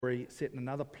set in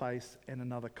another place and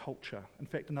another culture. In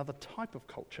fact, another type of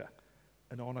culture,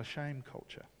 an honour-shame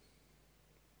culture.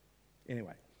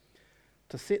 Anyway,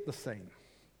 to set the scene,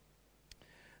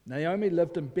 Naomi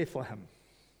lived in Bethlehem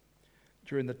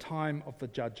during the time of the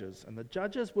judges. And the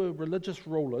judges were religious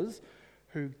rulers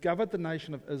who governed the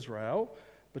nation of Israel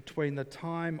between the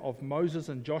time of Moses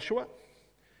and Joshua,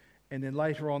 and then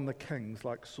later on the kings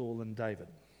like Saul and David.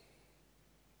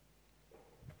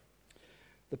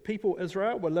 The people of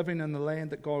Israel were living in the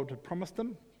land that God had promised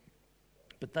them,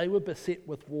 but they were beset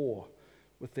with war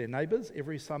with their neighbours.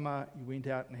 Every summer you went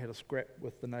out and had a scrap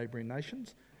with the neighbouring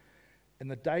nations,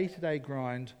 and the day-to-day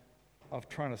grind of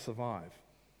trying to survive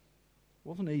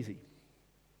wasn't easy.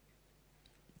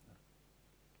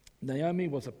 Naomi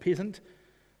was a peasant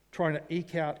trying to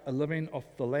eke out a living off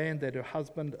the land that her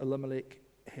husband Elimelech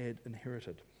had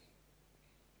inherited.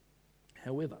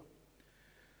 However,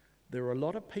 there were a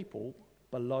lot of people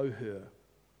below her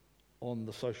on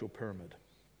the social pyramid.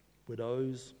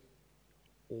 Widows,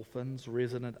 orphans,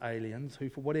 resident aliens who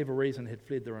for whatever reason had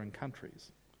fled their own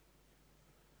countries.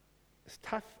 As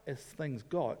tough as things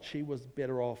got, she was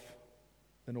better off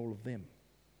than all of them.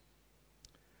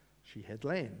 She had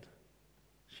land.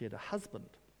 She had a husband.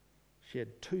 She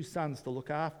had 2 sons to look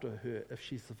after her if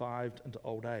she survived into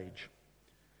old age.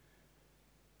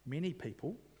 Many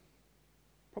people,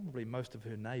 probably most of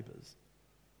her neighbours,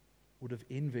 would have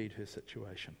envied her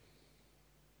situation.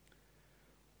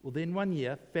 Well, then one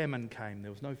year, famine came.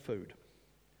 There was no food.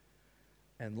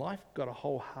 And life got a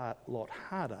whole lot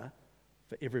harder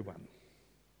for everyone.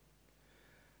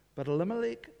 But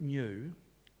Elimelech knew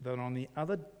that on the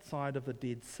other side of the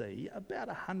Dead Sea, about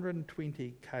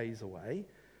 120 k's away,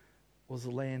 was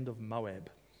the land of Moab.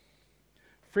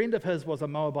 A friend of his was a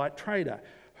Moabite trader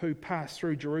who passed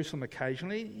through Jerusalem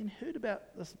occasionally and heard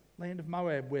about this land of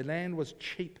Moab, where land was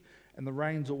cheap and the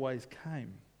rains always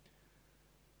came.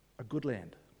 A good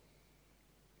land.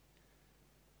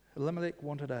 Elimelech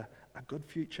wanted a good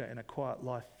future and a quiet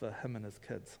life for him and his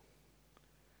kids.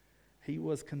 He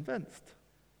was convinced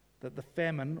that the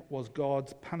famine was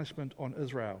God's punishment on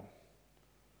Israel.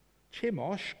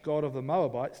 Chemosh, god of the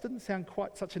Moabites, didn't sound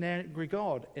quite such an angry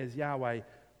God as Yahweh,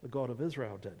 the God of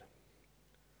Israel, did.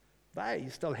 They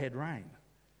still had rain,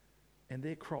 and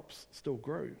their crops still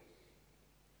grew.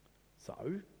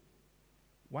 So,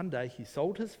 one day he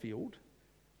sold his field,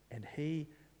 and he,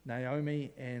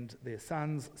 Naomi, and their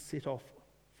sons set off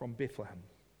from Bethlehem.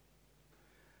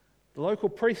 The local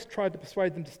priest tried to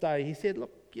persuade them to stay. He said,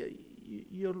 "Look,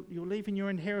 you're leaving your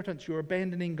inheritance, you're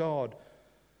abandoning God."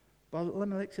 But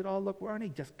Elimelech said, "Oh, look, we're only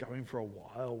just going for a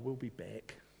while, we'll be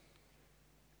back."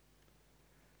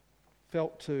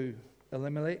 Felt to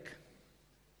Elimelech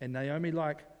and Naomi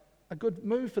like a good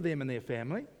move for them and their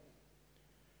family.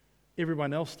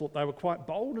 Everyone else thought they were quite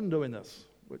bold in doing this,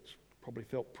 which probably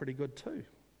felt pretty good too.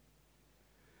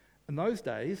 In those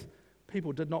days,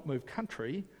 people did not move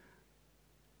country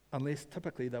unless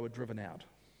typically they were driven out.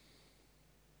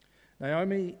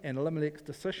 Naomi and Elimelech's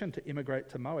decision to immigrate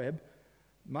to Moab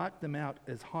marked them out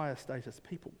as higher status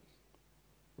people.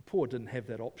 The poor didn't have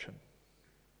that option.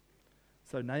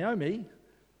 So Naomi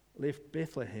left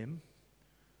Bethlehem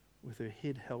with her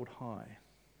head held high.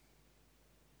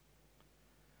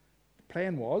 The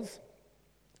plan was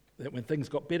that when things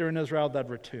got better in Israel, they'd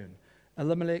return.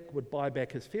 Elimelech would buy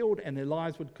back his field and their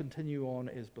lives would continue on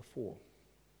as before.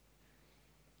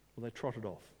 Well, they trotted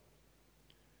off.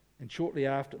 And shortly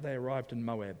after, they arrived in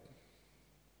Moab.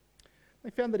 They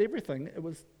found that it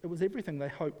was everything they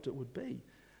hoped it would be.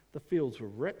 The fields were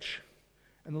rich,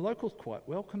 and the locals quite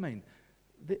welcoming.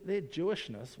 Their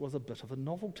Jewishness was a bit of a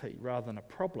novelty rather than a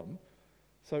problem,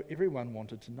 so everyone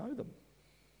wanted to know them.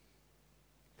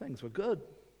 Things were good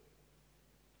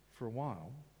for a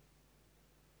while.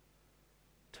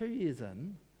 2 years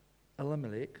in,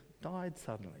 Elimelech died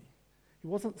suddenly. He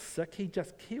wasn't sick, he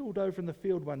just keeled over in the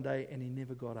field one day and he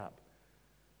never got up,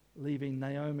 leaving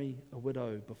Naomi a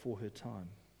widow before her time.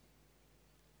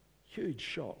 Huge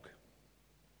shock.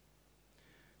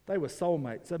 They were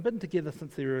soulmates. They'd been together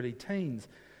since their early teens.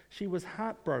 She was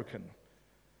heartbroken,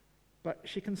 but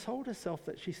she consoled herself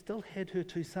that she still had her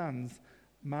 2 sons,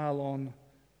 Mahlon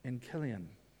and Kilian.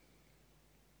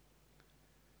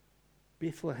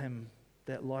 Bethlehem,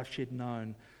 that life she'd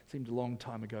known, seemed a long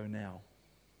time ago now.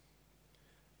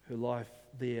 Her life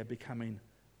there becoming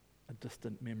a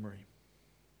distant memory.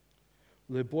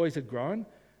 Well, her boys had grown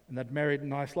and they'd married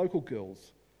nice local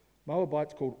girls,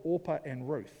 Moabites called Orpah and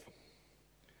Ruth.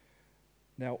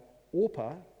 Now,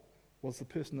 Orpah was the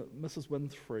person that Mrs.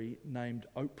 Winfrey named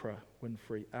Oprah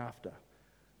Winfrey after,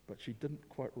 but she didn't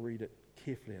quite read it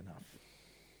carefully enough.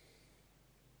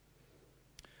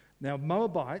 Now,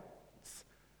 Moabites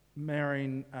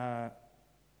marrying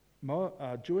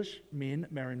Jewish men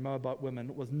marrying Moabite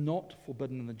women was not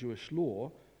forbidden in the Jewish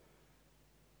law,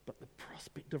 but the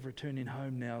prospect of returning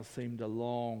home now seemed a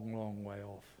long, long way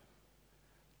off.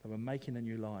 They were making a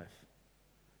new life.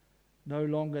 No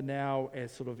longer now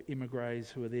as sort of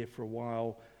emigres who were there for a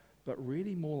while, but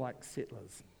really more like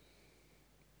settlers.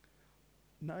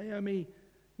 Naomi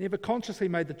never consciously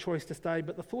made the choice to stay,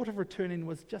 but the thought of returning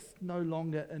was just no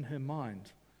longer in her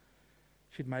mind.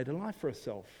 She'd made a life for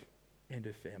herself and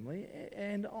her family,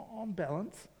 and on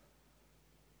balance,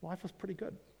 life was pretty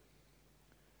good.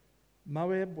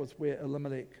 Moab was where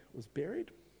Elimelech was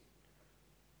buried,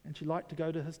 and she liked to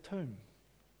go to his tomb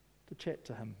to chat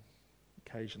to him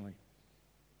occasionally.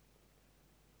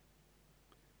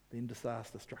 Then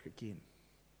disaster struck again.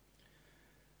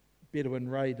 Bedouin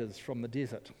raiders from the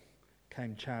desert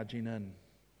came charging in,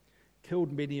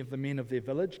 killed many of the men of their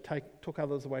village, took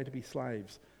others away to be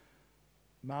slaves.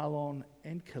 Mahlon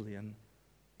and Kilian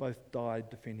both died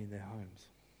defending their homes.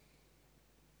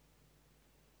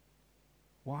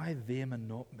 Why them and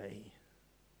not me?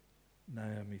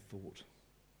 Naomi thought,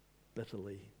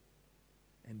 bitterly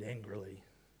and angrily.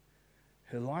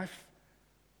 Her life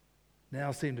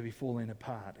now seemed to be falling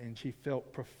apart, and she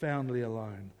felt profoundly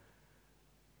alone,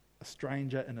 a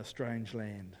stranger in a strange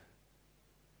land.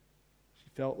 She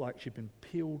felt like she'd been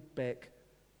peeled back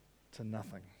to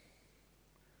nothing.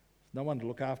 No one to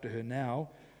look after her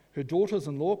now. Her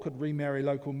daughters-in-law could remarry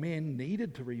local men,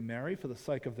 needed to remarry for the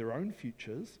sake of their own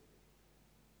futures.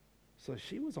 So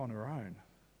she was on her own.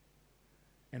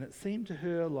 And it seemed to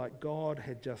her like God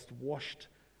had just washed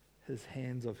his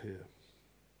hands of her.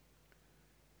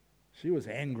 She was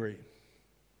angry,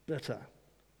 bitter,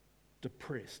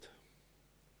 depressed.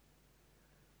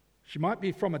 She might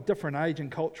be from a different age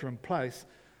and culture and place,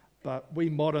 but we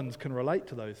moderns can relate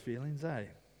to those feelings, eh?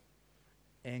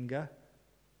 Anger,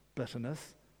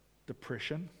 bitterness,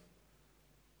 depression.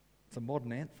 It's a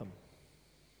modern anthem.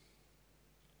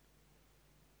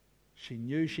 She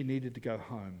knew she needed to go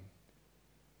home,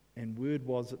 and word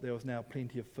was that there was now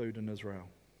plenty of food in Israel.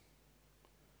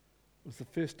 It was the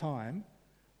first time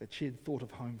that she had thought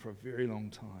of home for a very long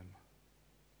time.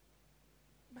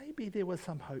 Maybe there was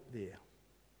some hope there.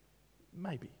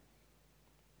 Maybe.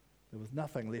 There was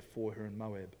nothing left for her in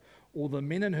Moab. All the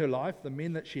men in her life, the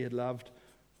men that she had loved,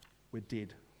 were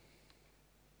dead.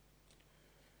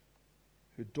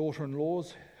 Her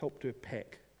daughter-in-laws helped her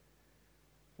pack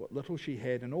what little she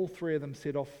had, and all three of them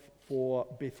set off for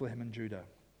Bethlehem in Judah.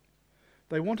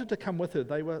 They wanted to come with her.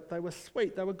 They were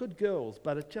sweet. They were good girls,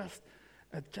 but it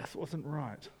just wasn't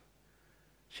right.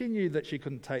 She knew that she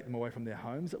couldn't take them away from their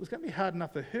homes. It was going to be hard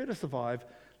enough for her to survive,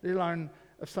 let alone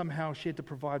if somehow she had to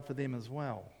provide for them as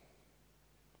well.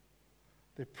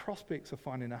 Their prospects of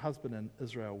finding a husband in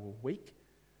Israel were weak,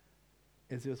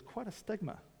 as there was quite a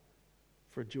stigma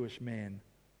for a Jewish man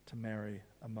to marry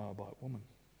a Moabite woman.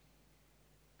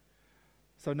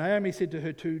 So Naomi said to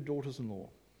her two daughters-in-law,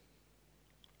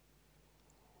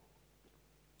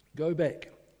 "Go back,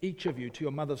 each of you, to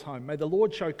your mother's home. May the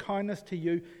Lord show kindness to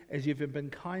you as you have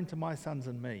been kind to my sons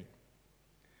and me.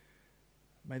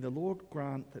 May the Lord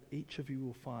grant that each of you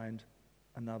will find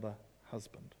another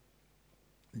husband."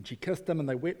 And she kissed them, and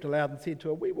they wept aloud and said to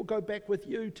her, "We will go back with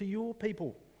you to your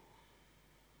people."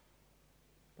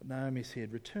 But Naomi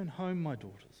said, "Return home, my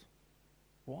daughters.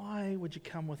 Why would you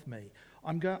come with me?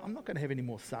 I'm not going to have any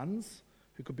more sons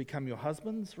who could become your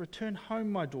husbands. Return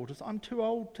home, my daughters. I'm too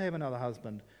old to have another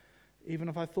husband, even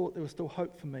if I thought there was still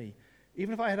hope for me.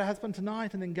 Even if I had a husband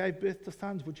tonight and then gave birth to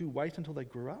sons, would you wait until they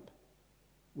grew up?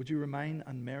 Would you remain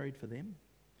unmarried for them?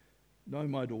 No,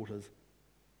 my daughters,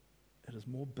 it is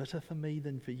more bitter for me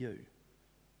than for you,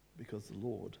 because the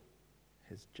Lord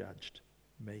has judged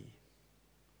me."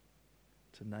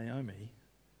 To Naomi,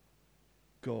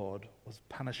 God was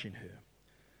punishing her.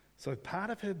 So part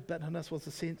of her bitterness was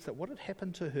the sense that what had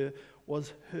happened to her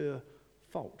was her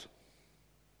fault.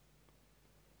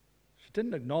 She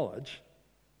didn't acknowledge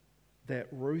that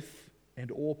Ruth and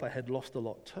Orpah had lost a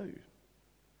lot too.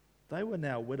 They were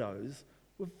now widows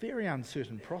with very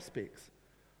uncertain prospects.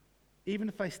 Even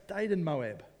if they stayed in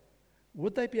Moab,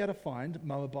 would they be able to find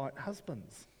Moabite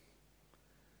husbands?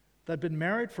 They'd been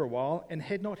married for a while and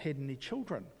had not had any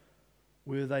children.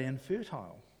 Were they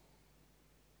infertile?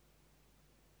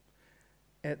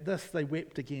 At this, they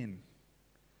wept again.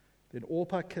 Then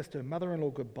Orpah kissed her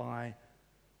mother-in-law goodbye,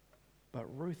 but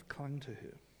Ruth clung to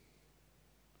her.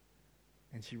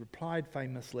 And she replied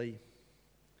famously,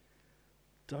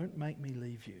 "Don't make me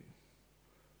leave you.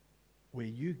 Where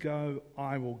you go,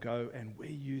 I will go, and where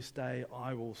you stay,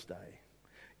 I will stay.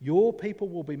 Your people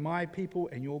will be my people,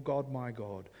 and your God, my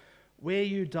God. Where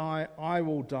you die, I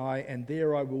will die, and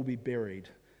there I will be buried.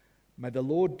 May the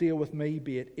Lord deal with me,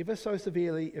 be it ever so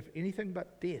severely, if anything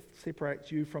but death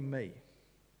separates you from me.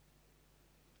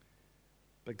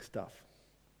 Big stuff.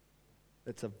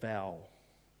 It's a vow.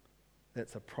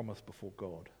 That's a promise before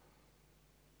God.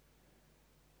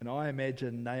 And I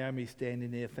imagine Naomi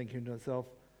standing there thinking to herself,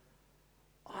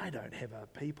 I don't have a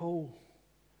people.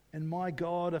 And my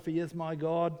God, if he is my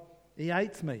God, he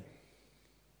hates me.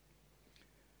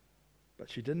 But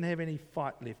she didn't have any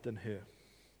fight left in her.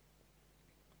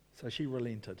 So she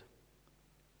relented,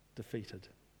 defeated.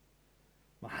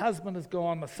 My husband is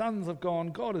gone, my sons have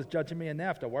gone, God is judging me, and now I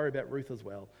have to worry about Ruth as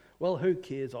well. Well, who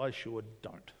cares? I sure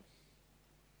don't.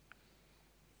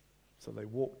 So they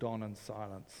walked on in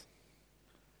silence.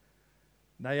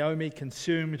 Naomi,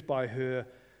 consumed by her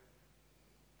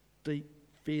deep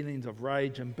feelings of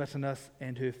rage and bitterness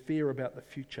and her fear about the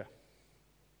future.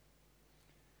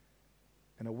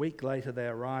 And a week later they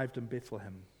arrived in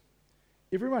Bethlehem.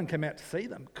 Everyone came out to see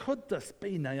them. Could this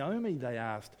be Naomi, they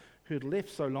asked, who'd left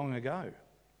so long ago?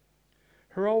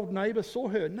 Her old neighbour saw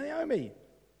her. Naomi,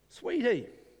 sweetie,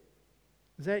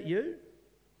 is that you?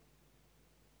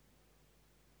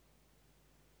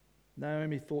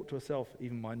 Naomi thought to herself,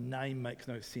 even my name makes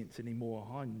no sense anymore.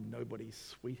 I'm nobody's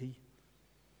sweetie.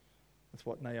 That's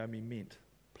what Naomi meant.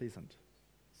 Pleasant,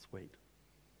 sweet.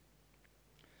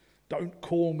 Don't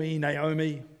call me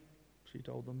Naomi, she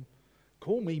told them.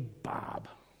 Call me Barb.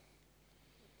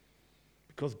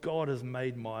 Because God has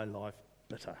made my life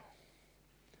bitter.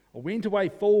 I went away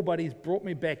full, but he's brought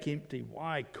me back empty.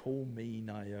 Why call me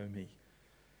Naomi?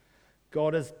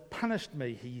 God has punished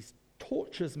me. He's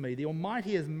tortures me. The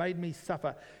Almighty has made me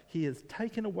suffer. He has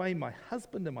taken away my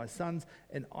husband and my sons,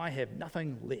 and I have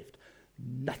nothing left.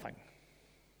 Nothing.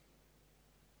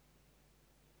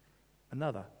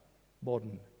 Another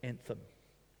modern anthem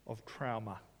of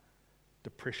trauma,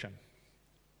 depression,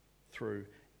 through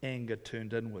anger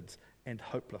turned inwards and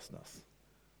hopelessness.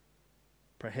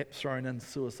 Perhaps thrown in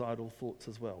suicidal thoughts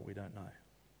as well, we don't know.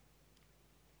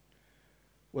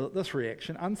 Well, at this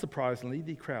reaction, unsurprisingly,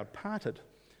 the crowd parted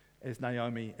as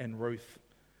Naomi and Ruth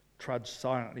trudged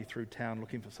silently through town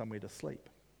looking for somewhere to sleep.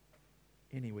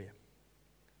 Anywhere.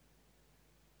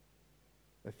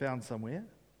 They found somewhere,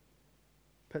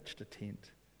 pitched a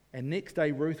tent, and next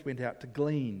day Ruth went out to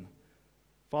glean,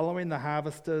 following the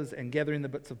harvesters and gathering the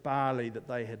bits of barley that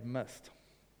they had missed.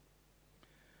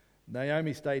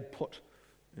 Naomi stayed put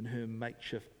in her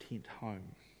makeshift tent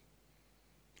home.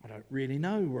 I don't really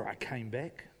know where I came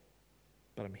back,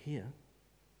 but I'm here.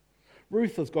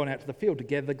 Ruth has gone out to the field to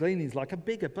gather the gleanings like a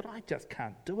beggar, but I just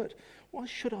can't do it. Why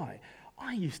should I?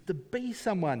 I used to be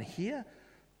someone here,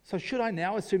 so should I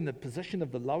now assume the position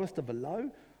of the lowest of the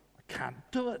low? I can't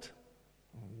do it.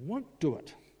 I won't do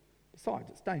it. Besides,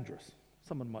 it's dangerous.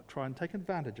 Someone might try and take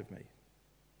advantage of me.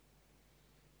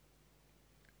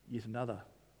 Yet another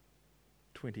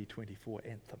 2024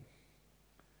 anthem.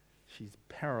 She's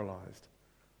paralysed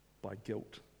by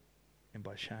guilt and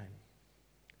by shame.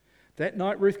 That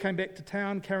night Ruth came back to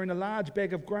town carrying a large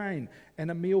bag of grain and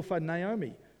a meal for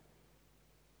Naomi.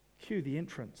 Cue the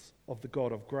entrance of the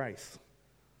God of grace,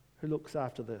 who looks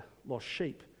after the lost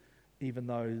sheep, even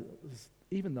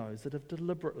those that have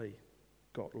deliberately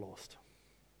got lost.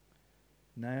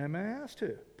 Naomi asked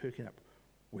her, perking up,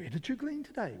 "Where did you glean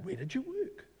today? Where did you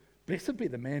work? Blessed be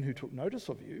the man who took notice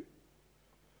of you."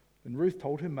 Then Ruth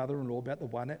told her mother-in-law about the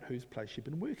one at whose place she'd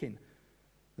been working.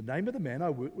 "The name of the man I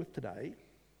work with today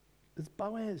is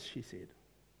Boaz," she said.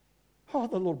 "Oh,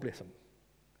 the Lord bless him,"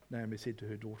 Naomi said to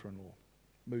her daughter-in-law,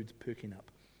 moods perking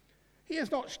up. "He has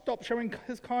not stopped showing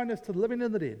his kindness to the living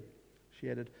and the dead," she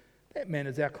added. "That man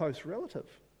is our close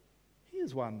relative. He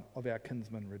is one of our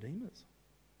kinsman redeemers."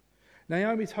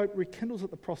 Naomi's hope rekindles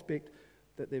at the prospect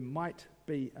that there might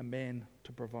be a man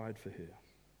to provide for her.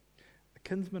 A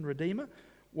kinsman redeemer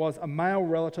was a male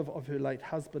relative of her late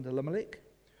husband Elimelech,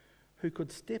 who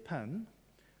could step in,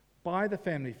 buy the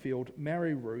family field,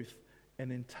 marry Ruth,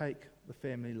 and then take the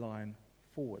family line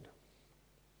forward.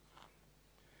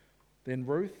 Then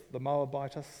Ruth, the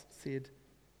Moabitess, said,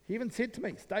 "He even said to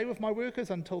me, 'Stay with my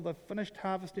workers until they've finished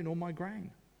harvesting all my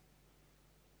grain.'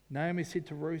 Naomi said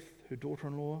to Ruth, her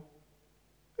daughter-in-law,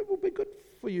 'It will be good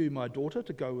for you, my daughter,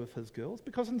 to go with his girls,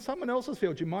 because in someone else's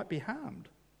field you might be harmed.'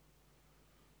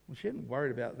 Well, she hadn't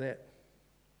worried about that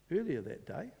earlier that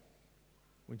day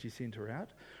when she sent her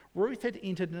out. Ruth had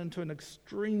entered into an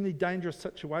extremely dangerous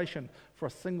situation for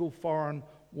a single foreign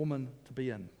woman to be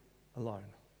in,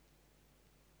 alone.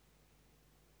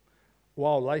 A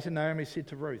while later, Naomi said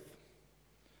to Ruth,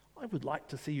 "I would like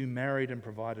to see you married and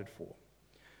provided for.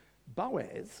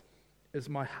 Boaz is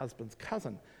my husband's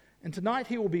cousin, And tonight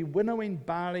he will be winnowing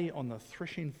barley on the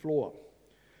threshing floor.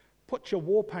 Put your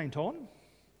war paint on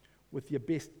with your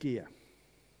best gear.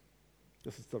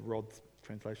 This is the Rod's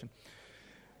translation.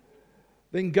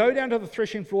 Then go down to the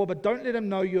threshing floor, but don't let him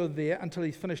know you're there until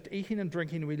he's finished eating and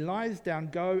drinking. When he lies down,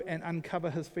 go and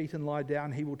uncover his feet and lie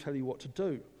down. He will tell you what to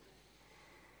do.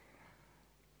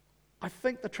 I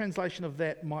think the translation of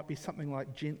that might be something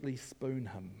like gently spoon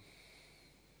him.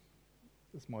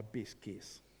 That's my best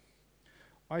guess.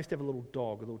 I used to have a little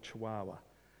dog, a little chihuahua,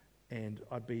 and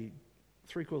I'd be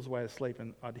 3/4 away asleep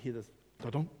and I'd hear this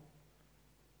da-dum,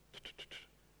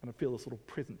 and I'd feel this little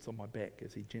presence on my back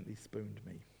as he gently spooned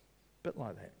me. A bit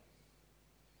like that.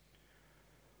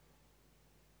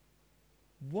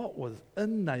 What was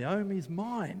in Naomi's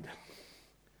mind?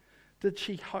 Did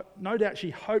she hope? No doubt she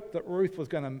hoped that Ruth was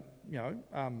going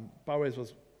to, Boaz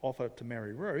was offered to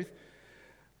marry Ruth.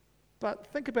 But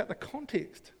think about the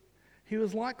context. He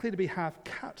was likely to be half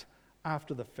cut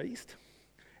after the feast.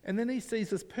 And then he sees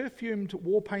this perfumed,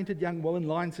 war-painted young woman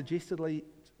lying suggestively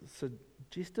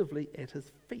at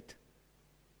his feet.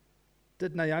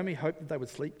 Did Naomi hope that they would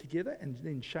sleep together and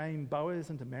then shame Boaz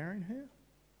into marrying her?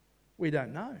 We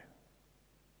don't know.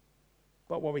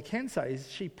 But what we can say is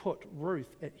she put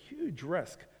Ruth at huge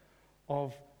risk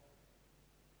of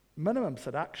minimum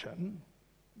seduction,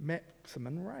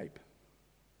 maximum rape.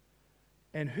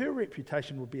 And her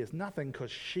reputation would be as nothing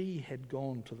because she had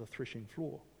gone to the threshing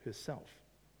floor herself.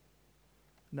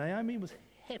 Naomi was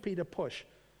happy to push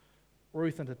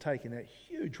Ruth into taking that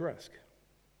huge risk.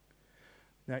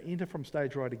 Now enter from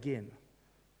stage right again,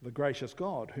 the gracious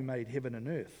God who made heaven and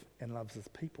earth and loves his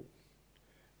people.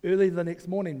 Early the next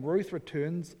morning, Ruth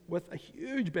returns with a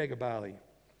huge bag of barley.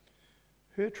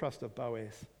 Her trust of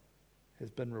Boaz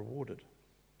has been rewarded.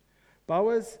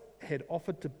 Boaz had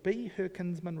offered to be her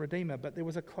kinsman redeemer, but there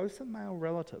was a closer male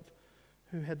relative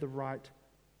who had the right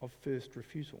of first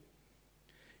refusal.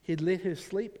 He had let her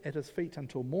sleep at his feet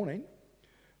until morning,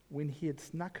 when he had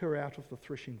snuck her out of the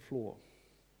threshing floor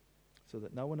so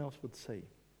that no one else would see.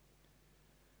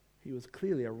 He was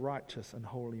clearly a righteous and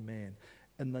holy man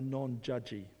in the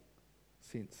non-judgy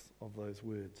sense of those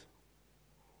words.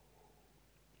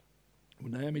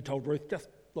 When Naomi told Ruth, just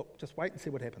wait and see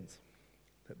what happens,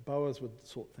 that Boaz would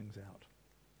sort things out.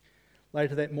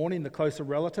 Later that morning, the closer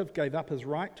relative gave up his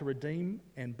right to redeem,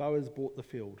 and Boaz bought the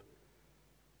field.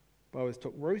 Boaz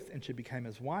took Ruth, and she became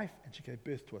his wife, and she gave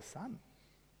birth to a son.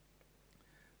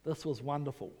 This was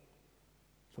wonderful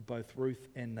for both Ruth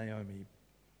and Naomi,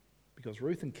 because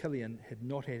Ruth and Killian had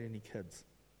not had any kids.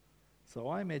 So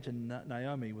I imagine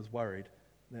Naomi was worried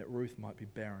that Ruth might be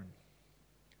barren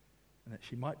and that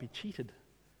she might be cheated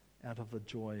out of the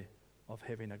joy of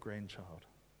having a grandchild.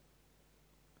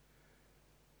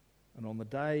 And on the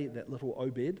day that little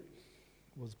Obed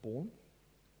was born,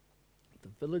 the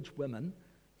village women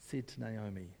said to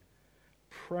Naomi,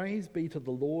 "Praise be to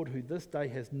the Lord who this day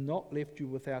has not left you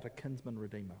without a kinsman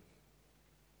redeemer.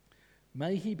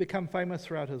 May he become famous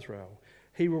throughout Israel.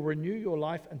 He will renew your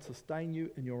life and sustain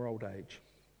you in your old age.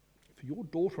 For your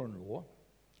daughter-in-law,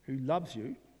 who loves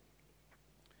you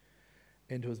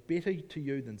and who is better to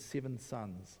you than 7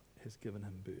 sons, has given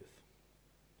him birth."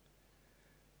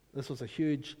 This was a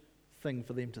huge thing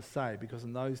for them to say, because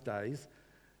in those days,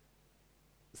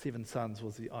 7 sons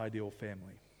was the ideal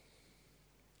family.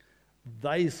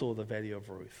 They saw the value of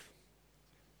Ruth,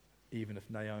 even if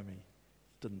Naomi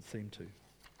didn't seem to.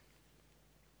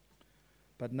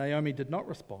 But Naomi did not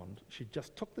respond. She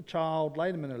just took the child,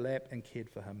 laid him in her lap, and cared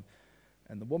for him.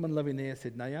 And the woman living there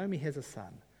said, "Naomi has a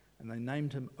son," and they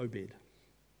named him Obed.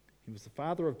 He was the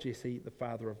father of Jesse, the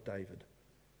father of David.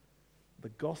 The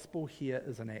gospel here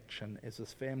is in action as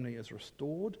this family is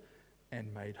restored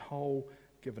and made whole,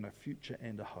 given a future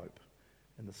and a hope.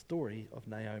 And the story of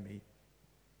Naomi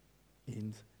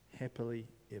ends happily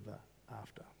ever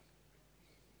after.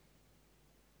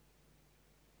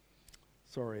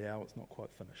 Sorry, Al, it's not quite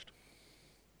finished.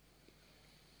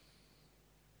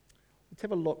 Let's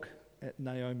have a look at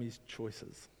Naomi's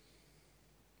choices.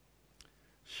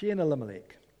 She and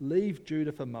Elimelech leave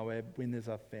Judah for Moab when there's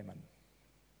a famine.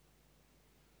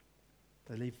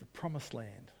 They leave the promised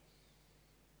land.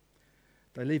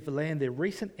 They leave the land their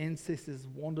recent ancestors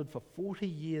wandered for 40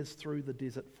 years through the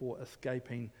desert for,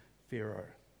 escaping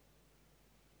Pharaoh.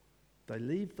 They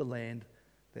leave the land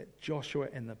that Joshua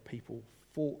and the people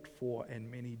fought for and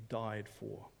many died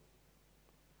for.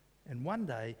 And one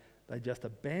day, they just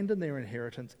abandon their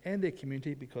inheritance and their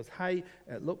community because, hey,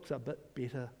 it looks a bit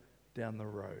better down the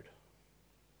road.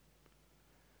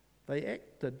 They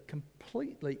acted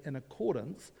completely in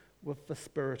accordance with the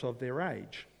spirit of their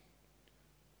age.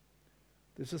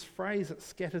 There's this phrase that's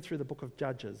scattered through the book of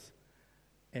Judges.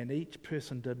 and each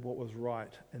person did what was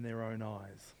right in their own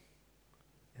eyes.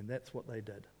 And that's what they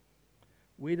did.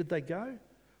 Where did they go?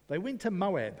 They went to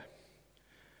Moab,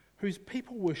 whose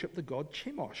people worshipped the god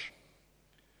Chemosh.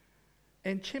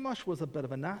 And Chemosh was a bit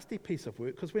of a nasty piece of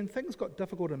work, because when things got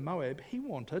difficult in Moab, he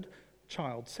wanted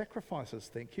child sacrifices,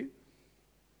 thank you.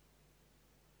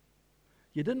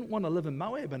 You didn't want to live in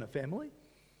Moab in a famine.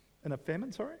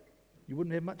 You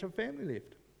wouldn't have much of a family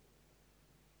left.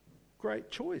 Great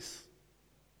choice.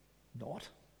 Not.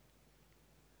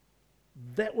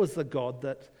 That was the God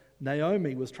that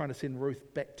Naomi was trying to send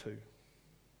Ruth back to.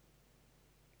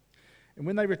 And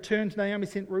when they returned, Naomi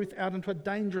sent Ruth out into a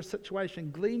dangerous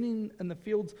situation, gleaning in the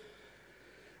fields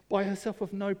by herself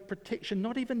with no protection,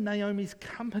 not even Naomi's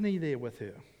company there with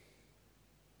her.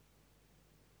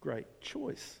 Great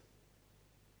choice.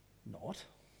 Not.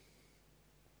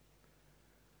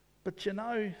 But you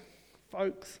know,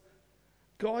 folks,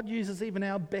 God uses even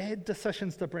our bad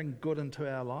decisions to bring good into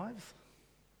our lives.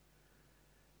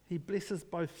 He blesses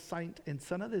both saint and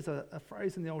sinner. There's a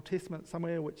phrase in the Old Testament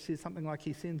somewhere which says something like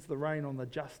he sends the rain on the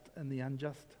just and the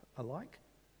unjust alike.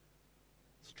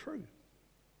 It's true.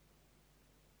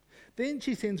 Then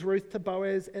she sends Ruth to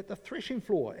Boaz at the threshing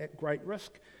floor, at great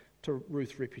risk to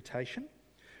Ruth's reputation,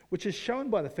 which is shown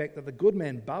by the fact that the good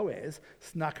man Boaz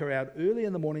snuck her out early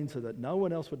in the morning so that no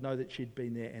one else would know that she'd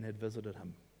been there and had visited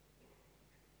him.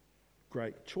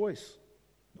 Great choice.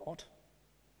 Not.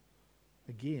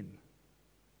 Again,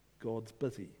 God's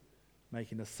busy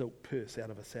making a silk purse out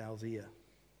of a sow's ear.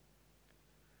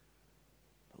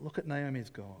 But look at Naomi's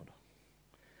God.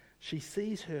 She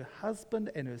sees her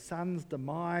husband and her son's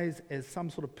demise as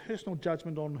some sort of personal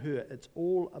judgment on her. It's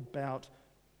all about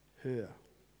her.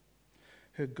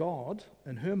 Her God,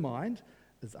 in her mind,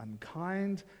 is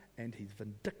unkind and he's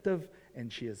vindictive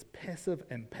and she is passive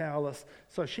and powerless.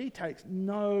 So she takes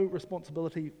no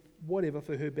responsibility whatever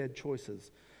for her bad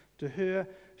choices. To her,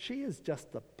 she is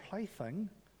just the plaything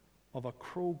of a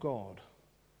cruel God,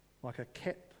 like a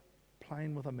cat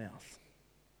playing with a mouse.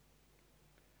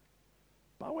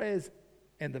 Boaz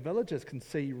and the villagers can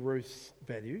see Ruth's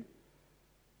value,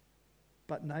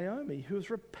 but Naomi, who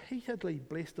is repeatedly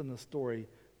blessed in the story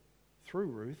through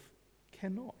Ruth,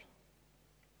 cannot.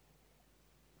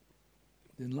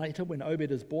 Then later, when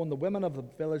Obed is born, the women of the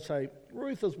village say,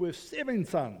 Ruth is worth 7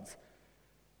 sons.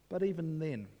 But even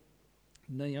then,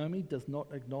 Naomi does not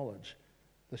acknowledge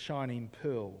the shining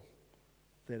pearl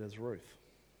that is Ruth.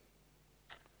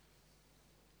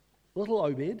 Little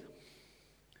Obed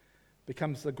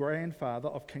becomes the grandfather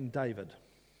of King David,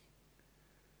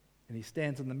 and he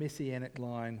stands in the messianic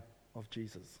line of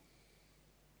Jesus.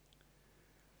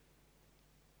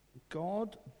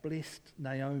 God blessed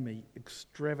Naomi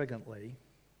extravagantly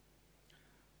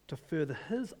to further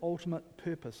his ultimate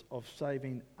purpose of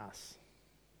saving us,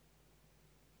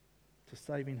 to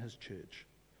saving his church.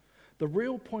 The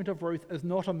real point of Ruth is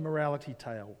not a morality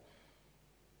tale.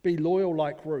 Be loyal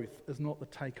like Ruth is not the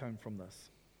take-home from this.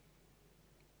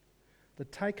 The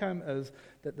take-home is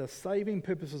that the saving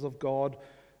purposes of God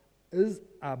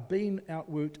are being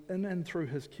outworked in and through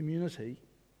his community,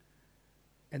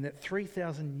 and that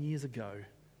 3,000 years ago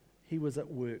he was at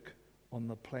work on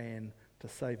the plan to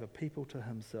save a people to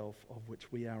himself of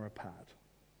which we are a part.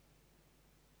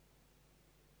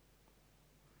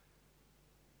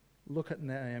 Look at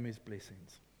Naomi's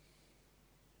blessings.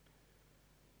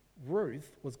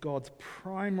 Ruth was God's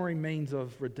primary means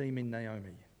of redeeming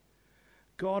Naomi.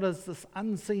 God is this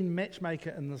unseen matchmaker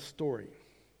in this story,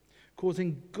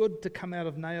 causing good to come out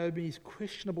of Naomi's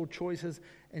questionable choices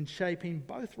and shaping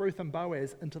both Ruth and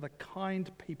Boaz into the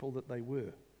kind people that they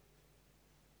were.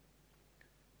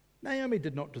 Naomi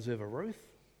did not deserve a Ruth,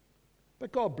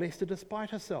 but God blessed her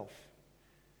despite herself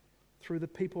through the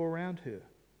people around her.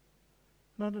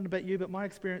 I don't know about you, but my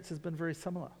experience has been very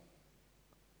similar.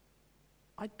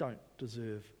 I don't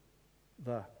deserve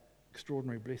the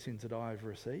extraordinary blessings that I've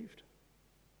received.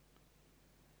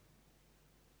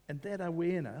 And that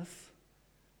awareness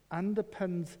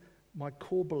underpins my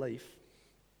core belief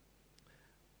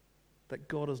that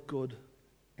God is good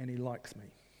and he likes me.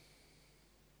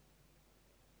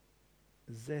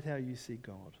 Is that how you see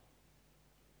God?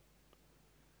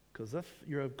 Because if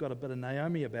you've got a bit of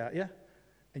Naomi about you,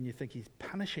 and you think he's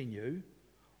punishing you,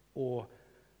 or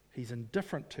he's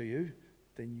indifferent to you,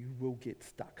 then you will get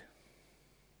stuck.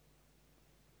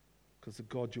 Because the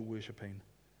God you're worshipping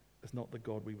is not the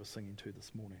God we were singing to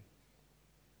this morning.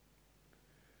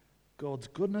 God's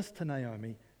goodness to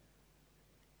Naomi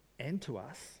and to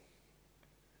us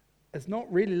is not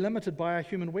really limited by our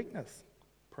human weakness.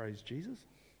 Praise Jesus.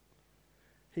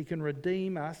 He can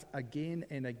redeem us again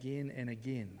and again and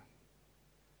again.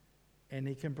 And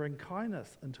he can bring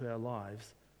kindness into our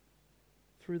lives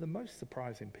through the most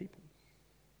surprising people.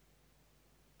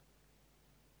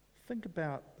 Think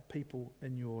about the people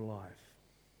in your life.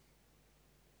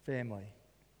 Family,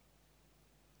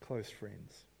 close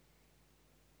friends.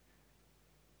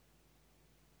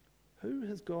 Who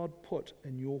has God put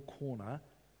in your corner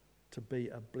to be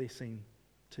a blessing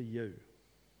to you?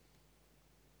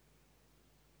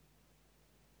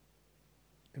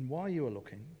 And while you are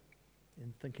looking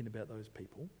and thinking about those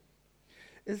people,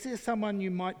 is there someone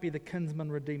you might be the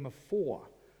kinsman redeemer for?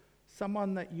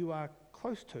 Someone that you are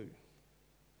close to,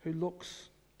 who looks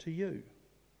to you?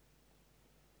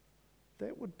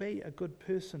 That would be a good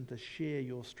person to share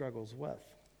your struggles with.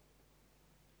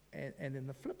 And then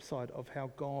the flip side of how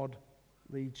God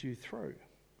leads you through.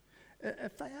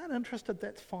 If they aren't interested,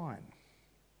 that's fine.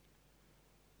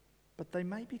 But they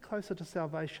may be closer to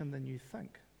salvation than you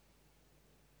think.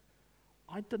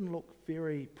 I didn't look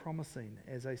very promising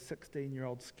as a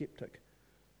 16-year-old skeptic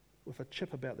with a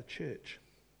chip about the church.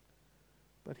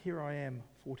 But here I am,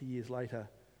 40 years later,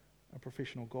 a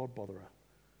professional God-botherer.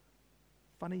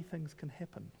 Funny things can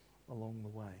happen along the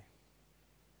way.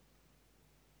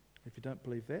 If you don't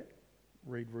believe that,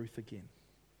 read Ruth again.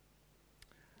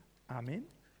 Amen.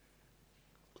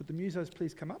 Could the musos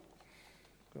please come up?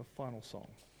 We've got a final song.